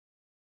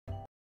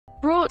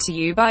Brought to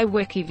you by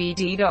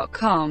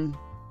WikiVidi.com.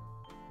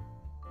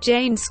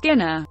 Jane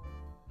Skinner.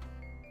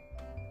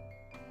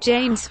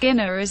 Jane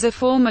Skinner is a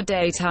former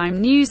daytime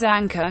news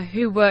anchor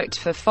who worked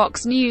for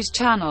Fox News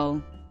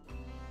Channel,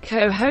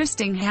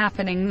 co-hosting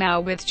Happening Now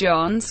with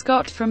Jon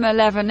Scott from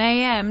 11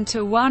 a.m.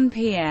 to 1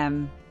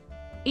 p.m.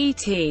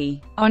 ET.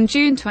 On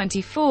June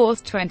 24,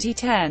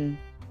 2010,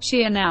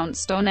 she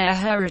announced on air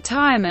her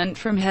retirement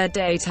from her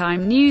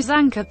daytime news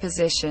anchor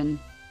position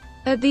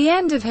at the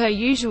end of her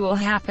usual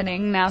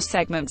Happening Now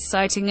segments,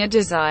 citing a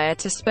desire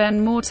to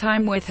spend more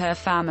time with her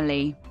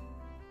family.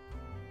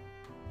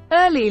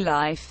 Early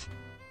life.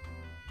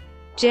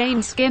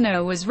 Jane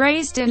Skinner was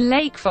raised in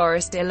Lake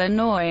Forest,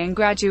 Illinois and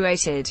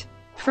graduated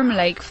from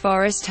Lake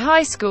Forest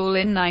High School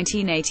in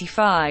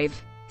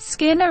 1985.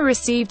 Skinner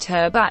received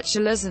her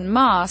bachelor's and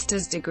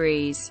master's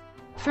degrees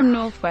from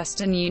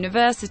Northwestern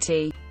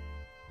University.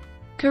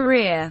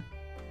 Career.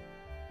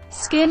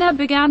 Skinner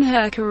began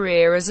her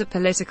career as a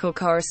political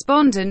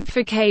correspondent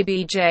for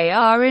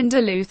KBJR in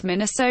Duluth,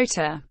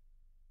 Minnesota.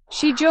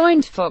 She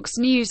joined Fox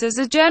News as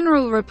a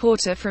general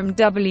reporter from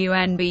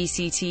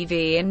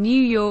WNBC-TV in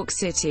New York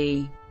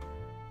City.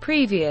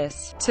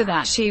 Previous to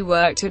that, she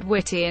worked at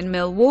WITI in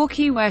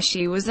Milwaukee, where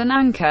she was an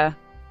anchor,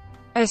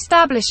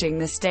 establishing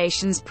the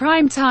station's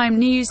primetime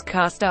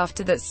newscast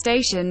after that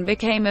station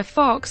became a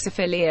Fox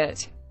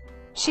affiliate.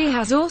 She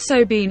has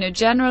also been a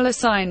general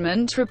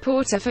assignment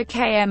reporter for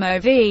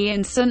KMOV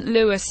in St.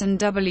 Louis and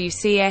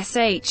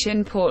WCSH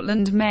in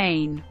Portland,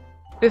 Maine.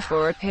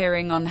 Before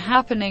appearing on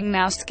Happening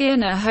Now,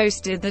 Skinner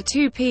hosted the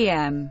 2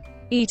 p.m.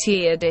 ET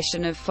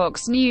edition of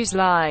Fox News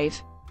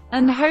Live,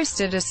 and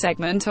hosted a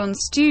segment on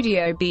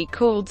Studio B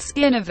called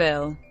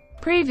Skinnerville.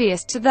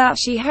 Previous to that,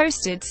 she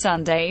hosted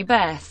Sunday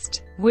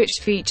Best,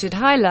 which featured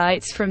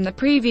highlights from the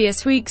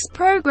previous week's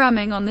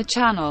programming on the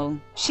channel.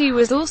 She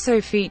was also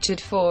featured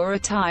for a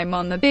time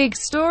on The Big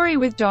Story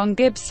with John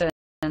Gibson.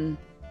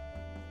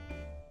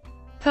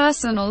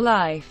 Personal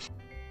life.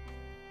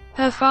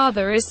 Her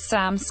father is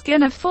Sam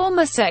Skinner,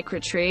 former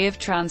Secretary of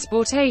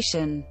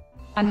Transportation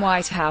and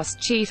White House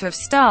Chief of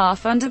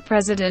Staff under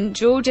President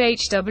George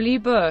H.W.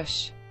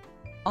 Bush.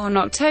 On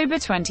October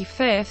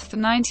 25,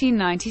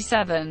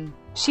 1997,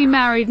 she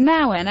married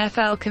now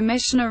NFL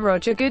Commissioner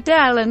Roger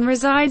Goodell and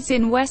resides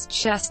in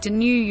Westchester,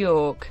 New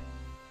York,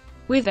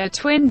 with her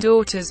twin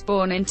daughters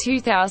born in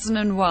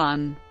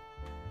 2001.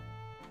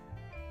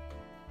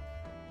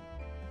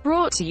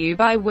 Brought to you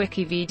by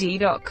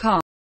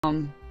WikiVidi.com.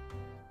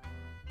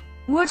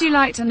 Would you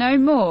like to know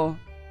more?